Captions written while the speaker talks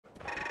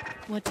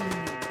What do you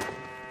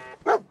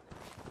mean?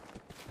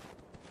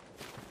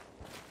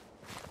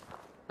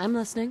 I'm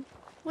listening.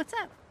 What's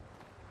up?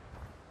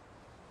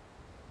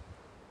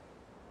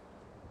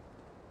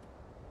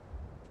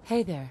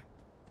 Hey there.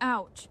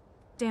 Ouch.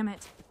 Damn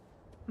it.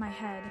 My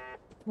head.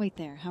 Wait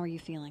there, how are you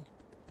feeling?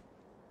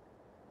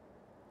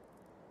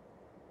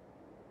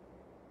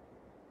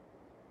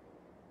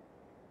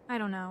 I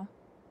don't know.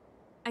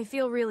 I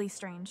feel really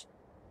strange.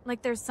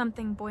 Like there's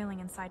something boiling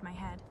inside my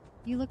head.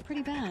 You look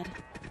pretty bad.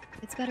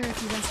 It's better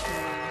if you rest for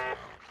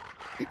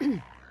a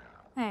while.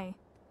 Hey,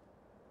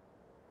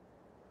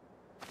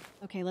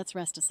 Okay, let's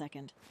rest a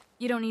second.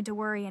 you don't need to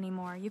worry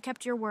anymore. You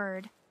kept your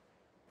word.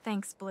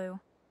 Thanks, Blue.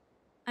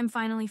 I'm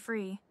finally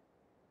free.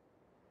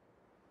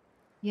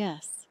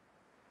 Yes,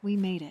 we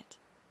made it.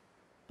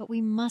 But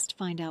we must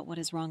find out what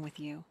is wrong with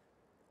you.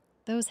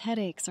 Those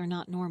headaches are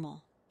not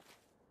normal.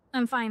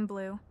 I'm fine,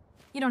 Blue.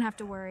 You don't have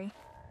to worry.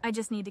 I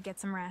just need to get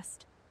some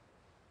rest.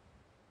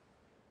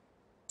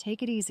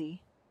 Take it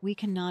easy. We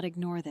cannot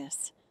ignore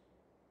this.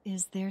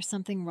 Is there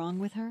something wrong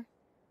with her?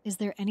 Is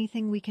there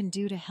anything we can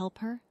do to help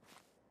her?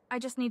 I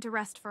just need to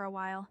rest for a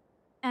while.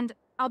 And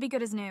I'll be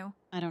good as new.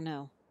 I don't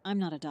know. I'm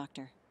not a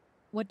doctor.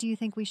 What do you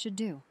think we should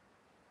do?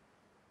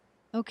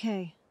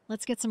 Okay,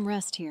 let's get some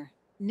rest here.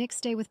 Nick,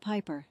 stay with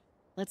Piper.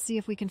 Let's see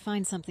if we can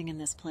find something in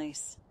this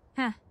place.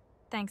 Heh.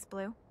 Thanks,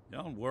 Blue.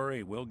 Don't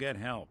worry, we'll get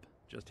help.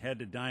 Just head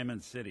to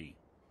Diamond City.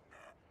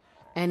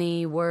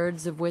 Any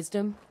words of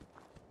wisdom?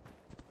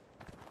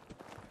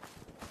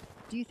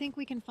 Do you think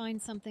we can find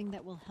something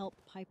that will help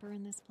Piper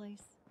in this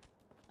place?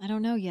 I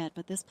don't know yet,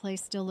 but this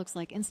place still looks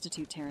like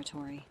Institute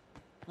territory.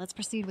 Let's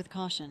proceed with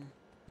caution.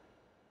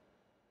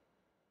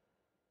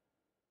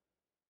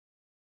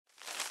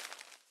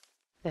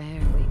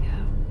 There we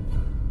go.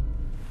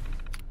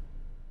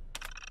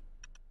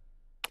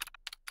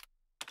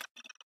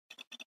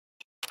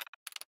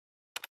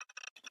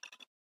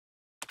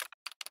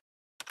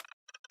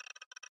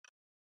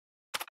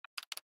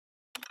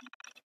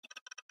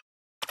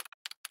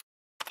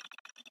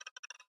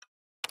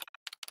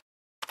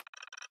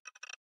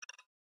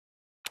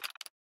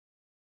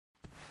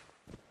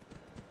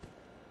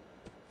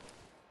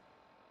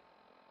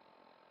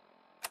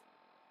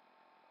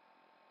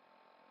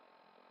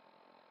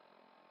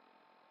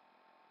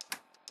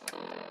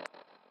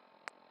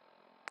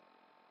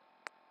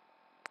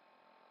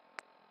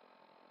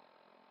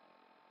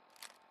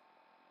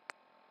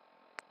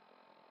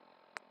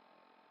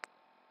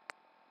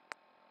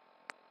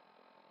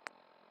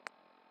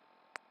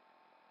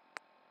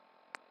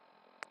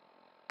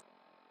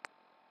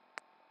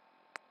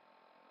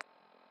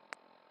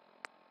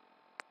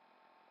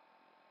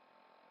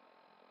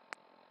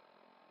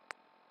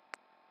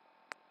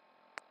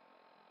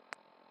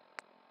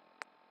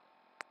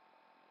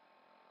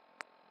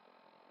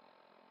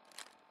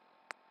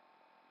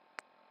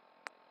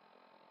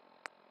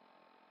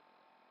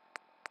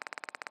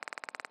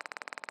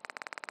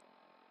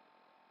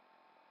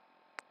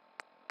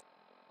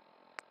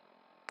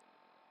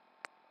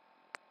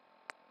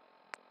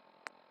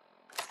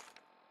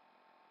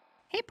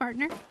 Hey,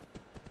 partner.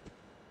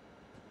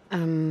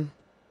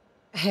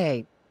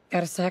 Hey,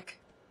 got a sec?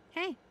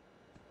 Hey.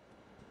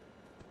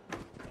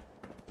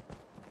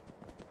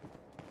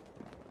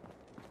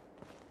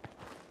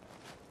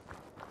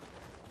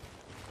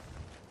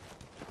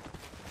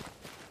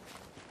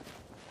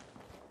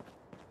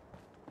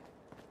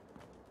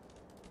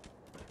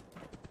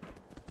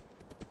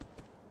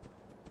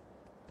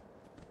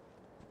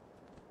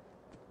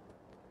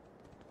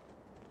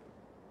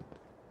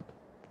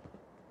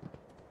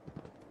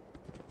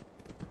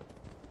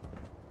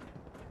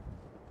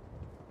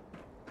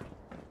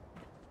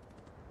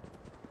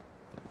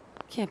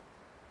 Can't...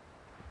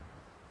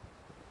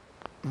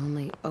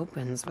 Only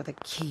opens with a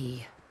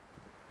key.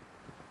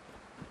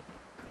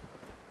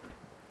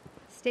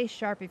 Stay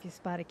sharp if you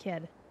spot a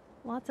kid.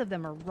 Lots of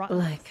them are rotten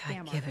Like I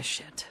scam give a artists.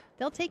 shit.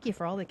 They'll take you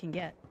for all they can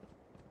get.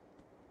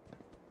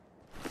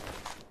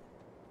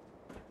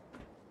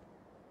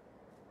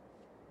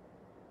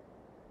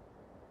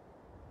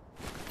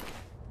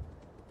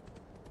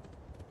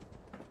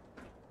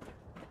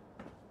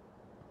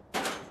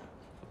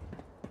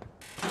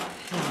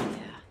 Hell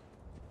yeah.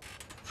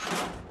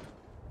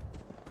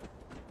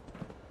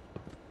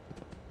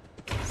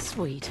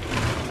 Sweet.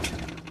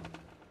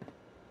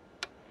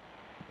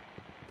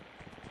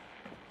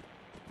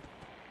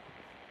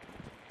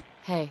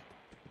 Hey.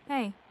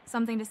 Hey,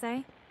 something to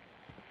say?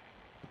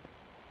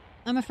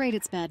 I'm afraid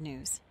it's bad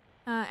news.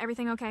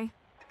 Everything okay?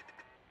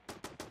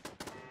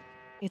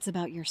 It's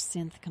about your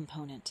synth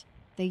component.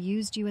 They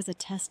used you as a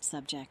test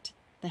subject.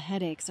 The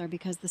headaches are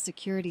because the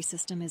security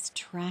system is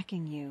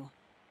tracking you.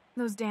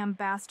 Those damn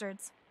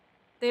bastards.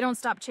 They don't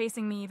stop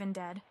chasing me even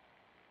dead.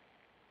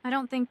 I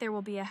don't think there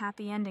will be a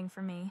happy ending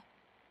for me.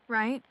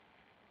 Right?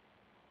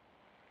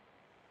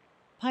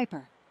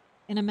 Piper,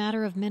 in a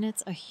matter of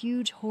minutes, a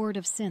huge horde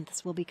of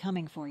synths will be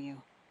coming for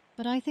you.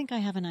 But I think I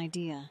have an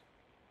idea.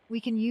 We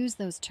can use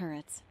those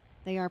turrets.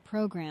 They are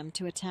programmed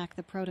to attack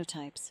the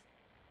prototypes.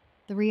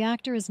 The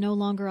reactor is no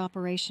longer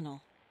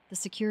operational. The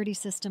security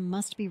system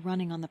must be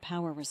running on the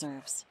power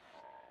reserves.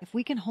 If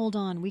we can hold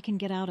on, we can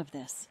get out of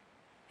this.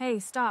 Hey,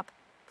 stop,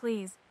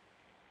 please.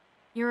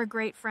 You're a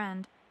great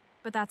friend,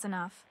 but that's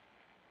enough.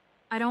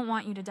 I don't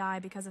want you to die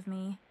because of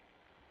me.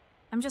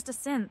 I'm just a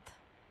synth.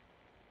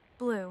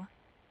 Blue,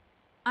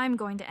 I'm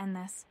going to end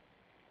this.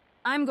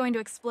 I'm going to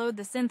explode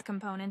the synth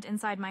component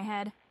inside my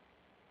head.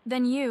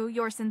 Then you,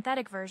 your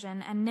synthetic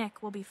version, and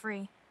Nick will be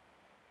free.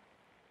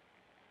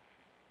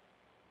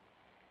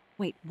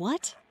 Wait,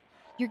 what?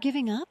 You're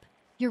giving up?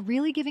 You're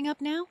really giving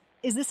up now?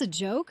 Is this a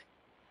joke?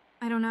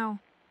 I don't know.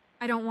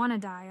 I don't want to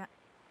die,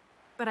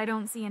 but I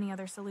don't see any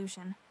other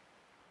solution.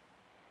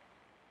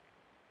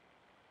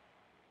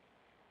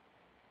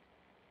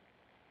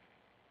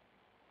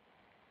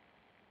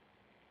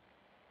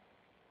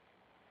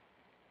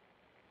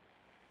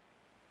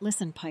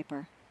 Listen,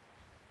 Piper.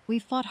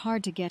 We've fought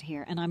hard to get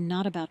here, and I'm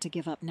not about to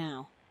give up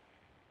now.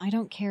 I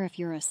don't care if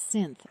you're a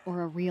synth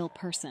or a real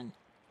person.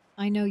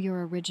 I know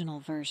your original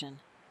version,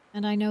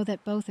 and I know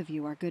that both of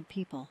you are good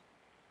people.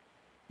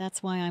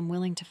 That's why I'm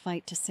willing to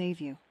fight to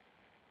save you.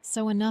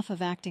 So enough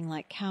of acting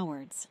like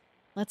cowards.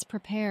 Let's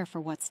prepare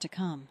for what's to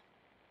come.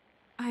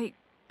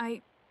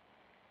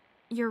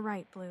 You're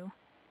right, Blue.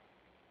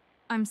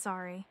 I'm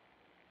sorry.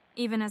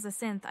 Even as a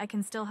synth, I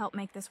can still help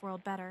make this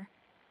world better.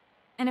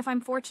 And if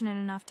I'm fortunate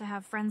enough to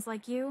have friends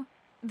like you,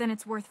 then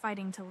it's worth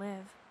fighting to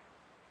live.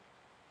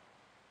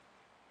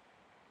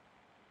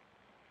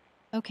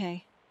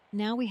 Okay,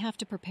 now we have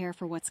to prepare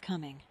for what's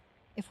coming.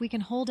 If we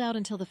can hold out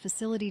until the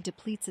facility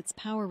depletes its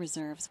power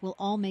reserves, we'll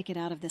all make it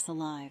out of this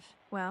alive.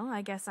 Well,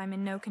 I guess I'm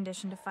in no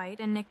condition to fight,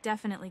 and Nick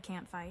definitely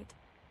can't fight.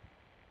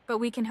 But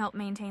we can help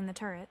maintain the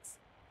turrets.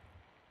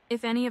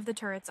 If any of the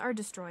turrets are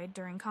destroyed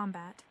during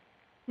combat,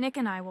 Nick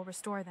and I will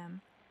restore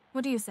them.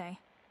 What do you say?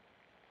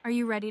 Are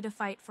you ready to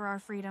fight for our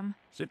freedom?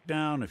 Sit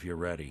down if you're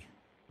ready.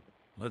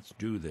 Let's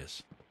do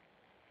this.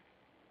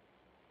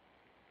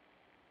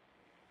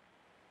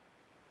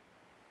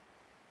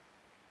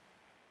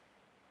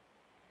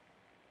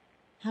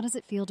 How does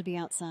it feel to be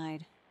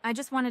outside? I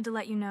just wanted to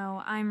let you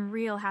know I'm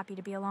real happy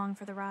to be along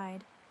for the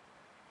ride.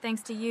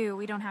 Thanks to you,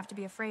 we don't have to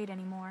be afraid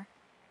anymore.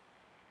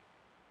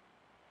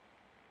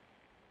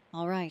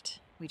 All right,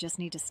 we just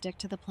need to stick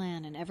to the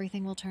plan and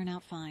everything will turn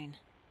out fine.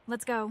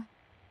 Let's go.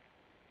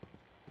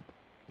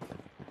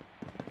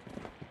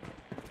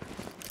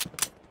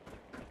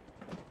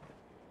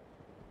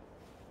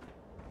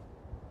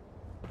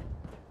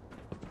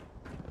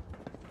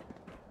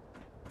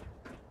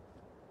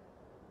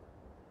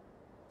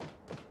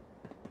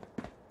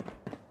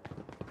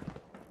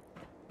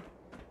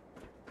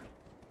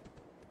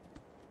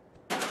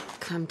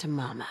 Come to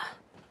Mama.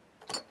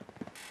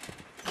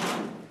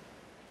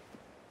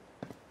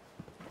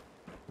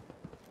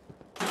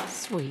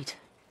 Sweet.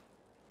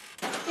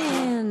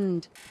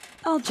 And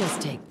I'll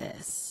just take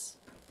this.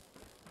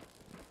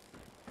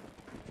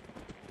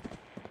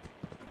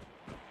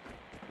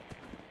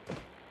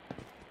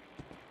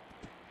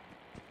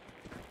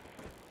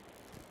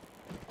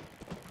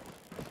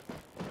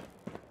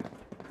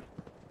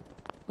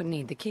 Would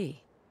need the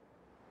key.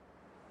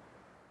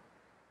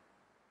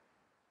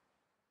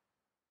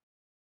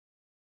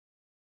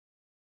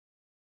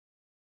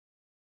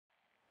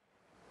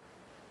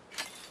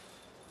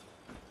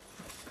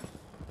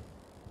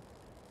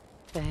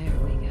 There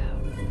we go.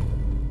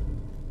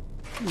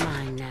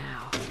 Mine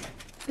now.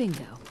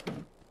 Bingo.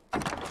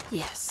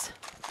 Yes.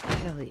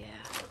 Hell yeah.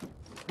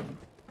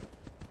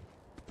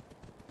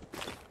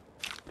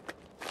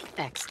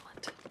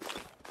 Excellent.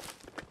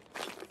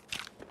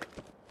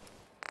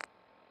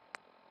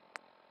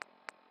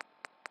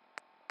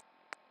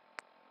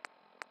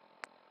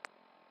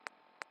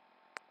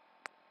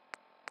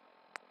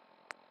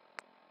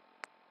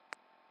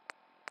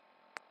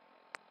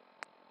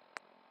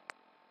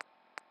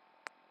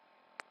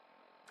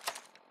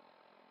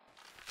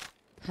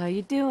 How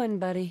you doing,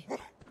 buddy?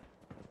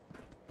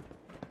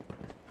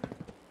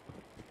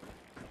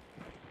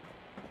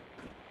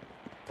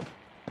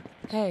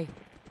 Hey.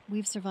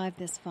 We've survived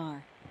this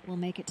far. We'll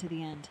make it to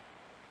the end.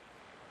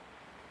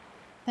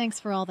 Thanks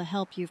for all the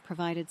help you've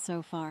provided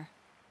so far.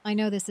 I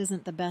know this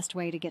isn't the best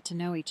way to get to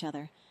know each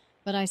other,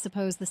 but I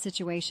suppose the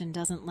situation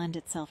doesn't lend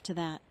itself to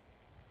that.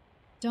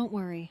 Don't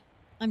worry.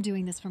 I'm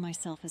doing this for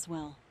myself as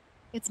well.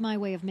 It's my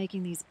way of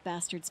making these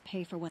bastards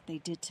pay for what they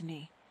did to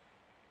me.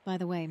 By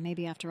the way,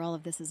 maybe after all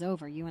of this is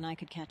over, you and I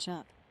could catch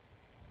up.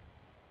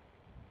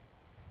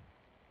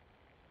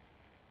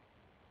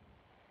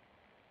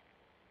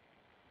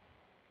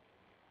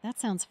 That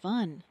sounds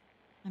fun.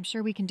 I'm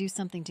sure we can do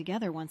something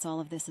together once all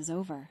of this is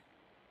over.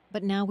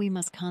 But now we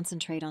must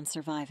concentrate on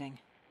surviving.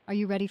 Are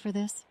you ready for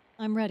this?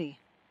 I'm ready.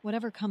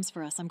 Whatever comes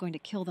for us, I'm going to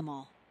kill them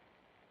all.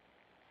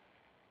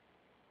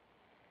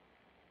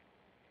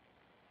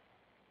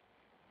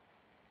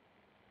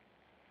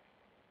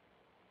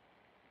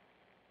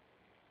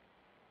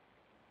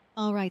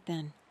 All right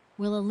then.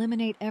 We'll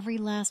eliminate every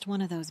last one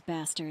of those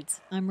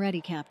bastards. I'm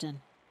ready,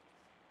 Captain.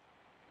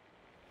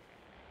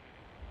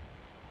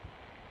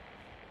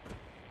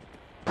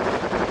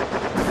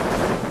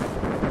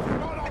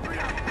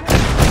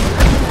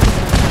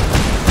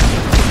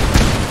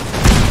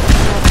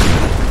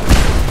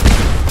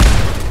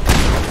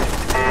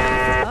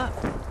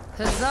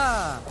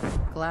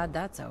 glad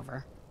that's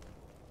over.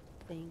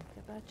 Think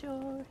about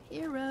your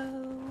hero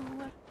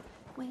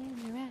when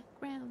you're at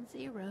ground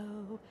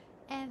zero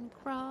and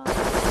crawl.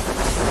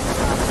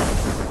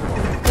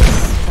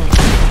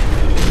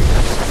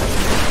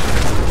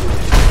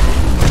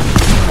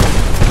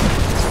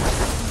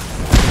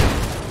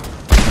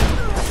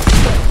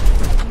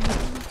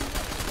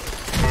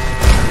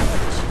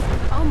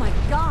 Oh my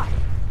god!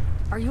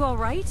 Are you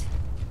alright?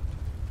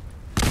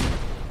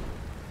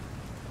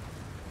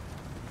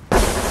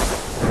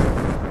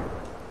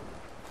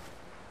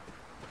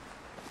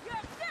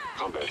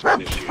 Combat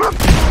initiated.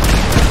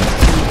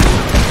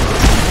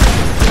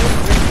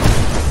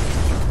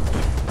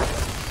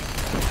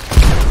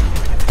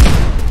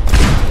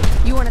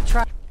 You wanna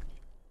try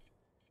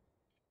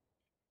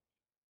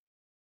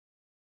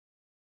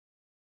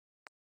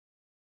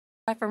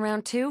for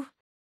round 2?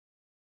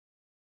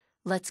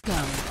 Let's go.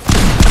 I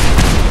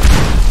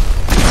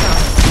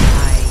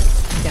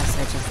guess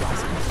I just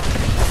lost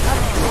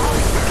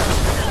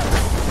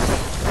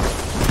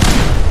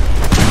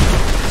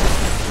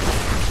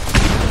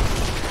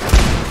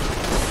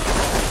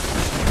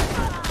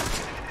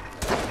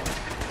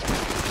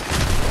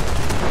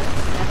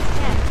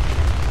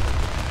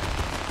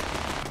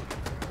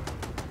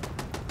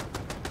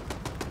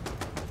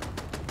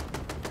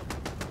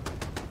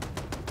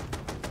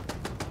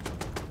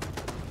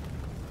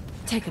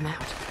Take him out.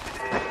 Let's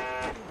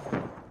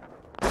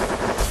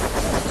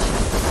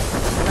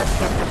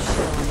get this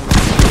shit on the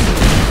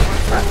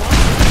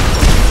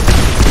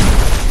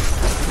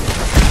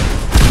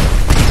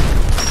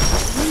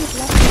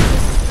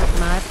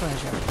My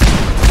pleasure.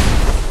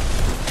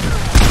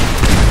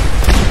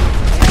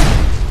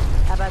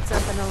 How about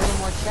something a little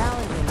more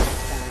challenging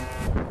next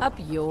time? Up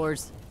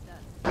yours.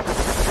 Up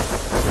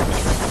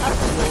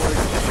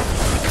yours.